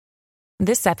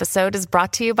This episode is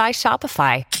brought to you by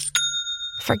Shopify.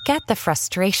 Forget the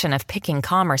frustration of picking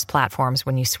commerce platforms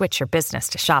when you switch your business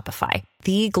to Shopify,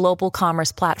 the global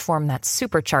commerce platform that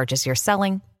supercharges your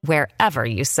selling wherever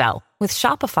you sell. With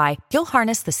Shopify, you'll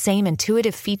harness the same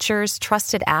intuitive features,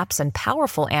 trusted apps, and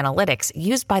powerful analytics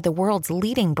used by the world's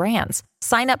leading brands.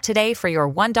 Sign up today for your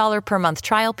 $1 per month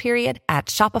trial period at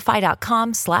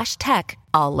shopify.com/tech,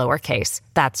 all lowercase.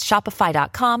 That's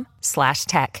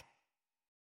shopify.com/tech.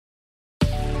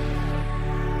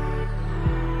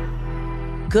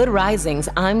 Good risings,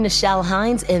 I'm Nichelle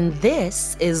Hines, and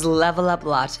this is Level Up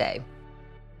Latte.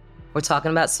 We're talking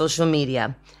about social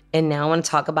media, and now I want to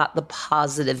talk about the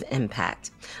positive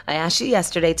impact. I asked you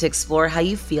yesterday to explore how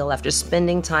you feel after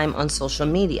spending time on social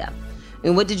media.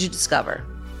 And what did you discover?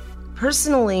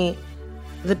 Personally,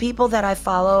 the people that I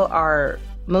follow are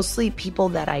mostly people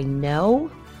that I know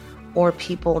or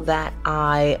people that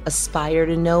I aspire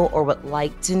to know or would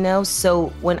like to know.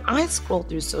 So when I scroll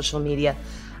through social media,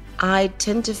 I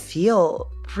tend to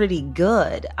feel pretty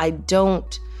good. I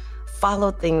don't follow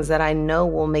things that I know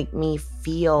will make me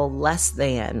feel less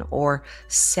than or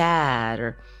sad,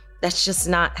 or that's just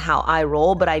not how I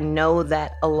roll. But I know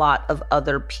that a lot of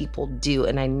other people do,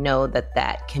 and I know that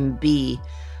that can be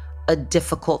a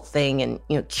difficult thing. And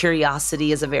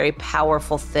curiosity is a very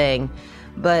powerful thing.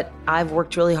 But I've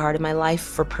worked really hard in my life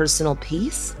for personal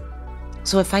peace.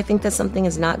 So if I think that something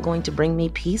is not going to bring me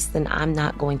peace, then I'm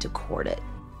not going to court it.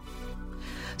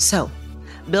 So,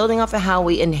 building off of how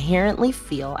we inherently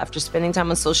feel after spending time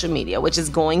on social media, which is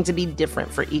going to be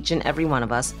different for each and every one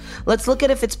of us, let's look at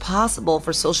if it's possible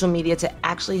for social media to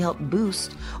actually help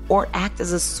boost or act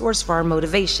as a source for our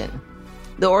motivation.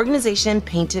 The organization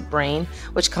Painted Brain,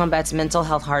 which combats mental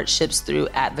health hardships through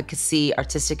advocacy,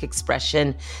 artistic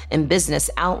expression, and business,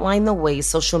 outline the ways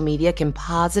social media can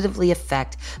positively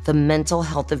affect the mental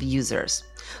health of users.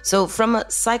 So from a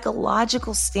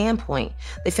psychological standpoint,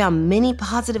 they found many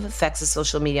positive effects of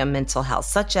social media on mental health,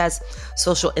 such as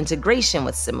social integration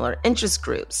with similar interest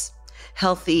groups,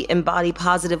 healthy and body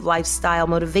positive lifestyle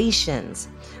motivations,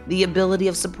 the ability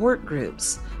of support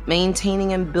groups,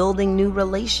 maintaining and building new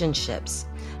relationships,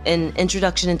 and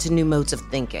introduction into new modes of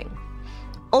thinking.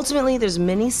 Ultimately, there's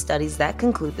many studies that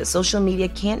conclude that social media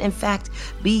can, in fact,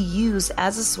 be used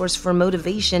as a source for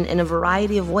motivation in a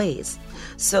variety of ways.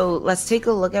 So let's take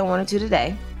a look at one or two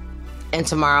today. And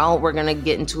tomorrow, we're going to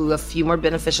get into a few more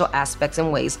beneficial aspects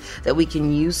and ways that we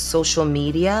can use social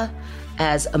media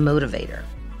as a motivator.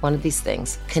 One of these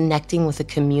things, connecting with a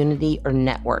community or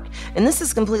network. And this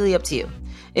is completely up to you.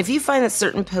 If you find that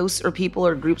certain posts or people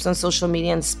or groups on social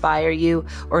media inspire you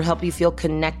or help you feel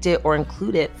connected or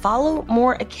included, follow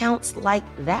more accounts like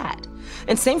that.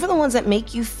 And same for the ones that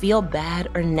make you feel bad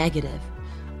or negative.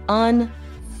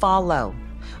 Unfollow.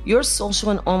 Your social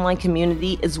and online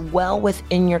community is well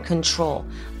within your control.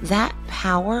 That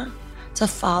power to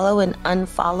follow and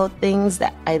unfollow things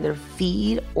that either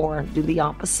feed or do the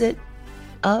opposite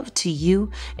of to you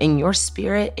in your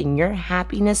spirit, in your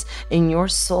happiness, in your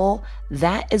soul,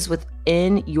 that is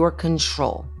within your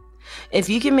control. If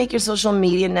you can make your social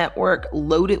media network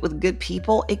loaded with good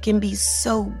people, it can be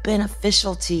so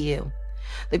beneficial to you.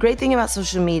 The great thing about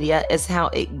social media is how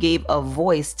it gave a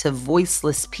voice to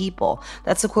voiceless people.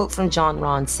 That's a quote from Jon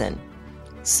Ronson.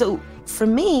 So for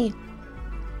me,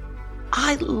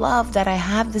 I love that I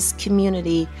have this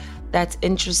community that's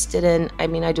interested in, I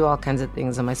do all kinds of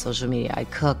things on my social media. I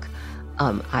cook,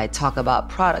 I talk about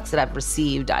products that I've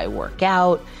received, I work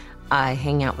out, I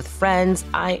hang out with friends.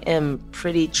 I am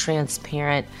pretty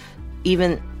transparent,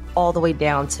 even all the way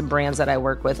down to brands that I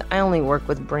work with. I only work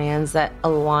with brands that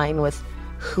align with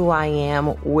who I am,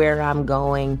 where I'm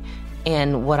going,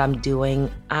 and what I'm doing.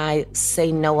 I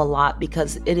say no a lot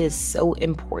because it is so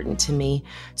important to me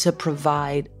to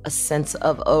provide a sense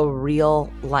of a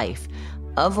real life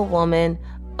of a woman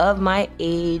of my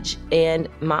age and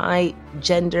my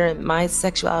gender, my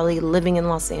sexuality, living in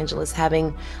Los Angeles,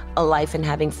 having a life and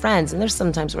having friends. And there's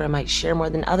some times where I might share more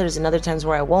than others and other times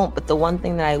where I won't. But the one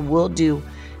thing that I will do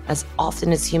as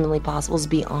often as humanly possible is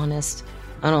be honest.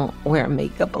 I don't wear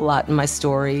makeup a lot in my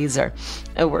stories, or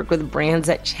I work with brands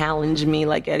that challenge me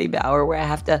like Eddie Bauer, where I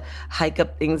have to hike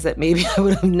up things that maybe I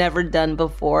would have never done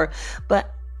before.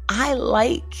 But I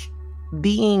like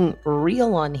being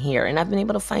real on here, and I've been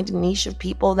able to find a niche of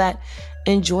people that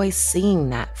enjoy seeing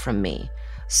that from me.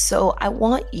 So I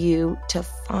want you to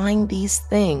find these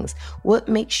things. What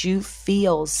makes you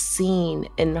feel seen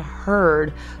and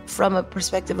heard from a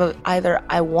perspective of either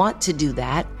I want to do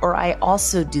that, or I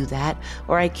also do that,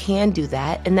 or I can do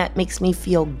that, and that makes me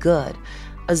feel good.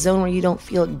 A zone where you don't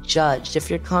feel judged. If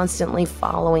you're constantly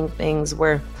following things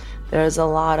where there's a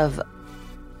lot of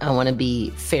I want to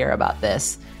be fair about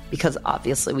this because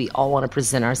obviously we all want to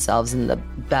present ourselves in the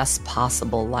best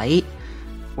possible light.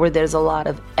 Where there's a lot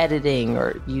of editing,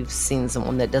 or you've seen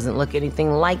someone that doesn't look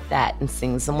anything like that, and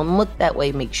seeing someone look that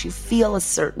way makes you feel a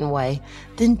certain way,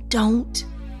 then don't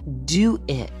do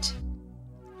it.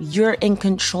 You're in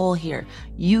control here.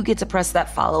 You get to press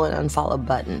that follow and unfollow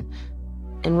button.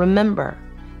 And remember,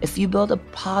 if you build a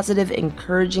positive,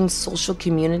 encouraging social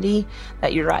community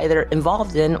that you're either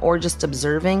involved in or just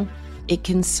observing, it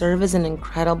can serve as an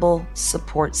incredible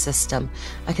support system.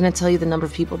 I cannot tell you the number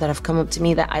of people that have come up to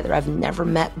me that either I've never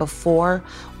met before,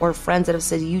 or friends that have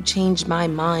said, you changed my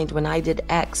mind when I did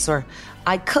X, or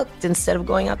I cooked instead of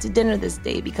going out to dinner this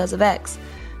day because of X.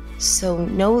 So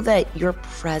know that your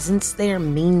presence there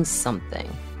means something,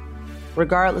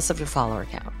 regardless of your follower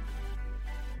count.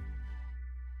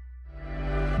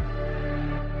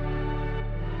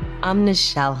 I'm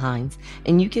Nichelle Hines,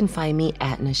 and you can find me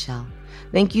at Nichelle.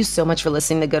 Thank you so much for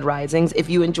listening to Good Risings. If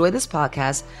you enjoy this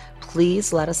podcast,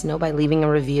 please let us know by leaving a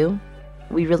review.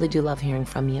 We really do love hearing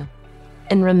from you.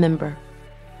 And remember,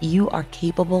 you are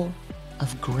capable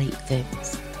of great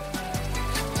things.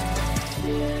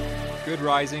 Good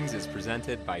Risings is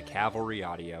presented by Cavalry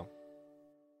Audio.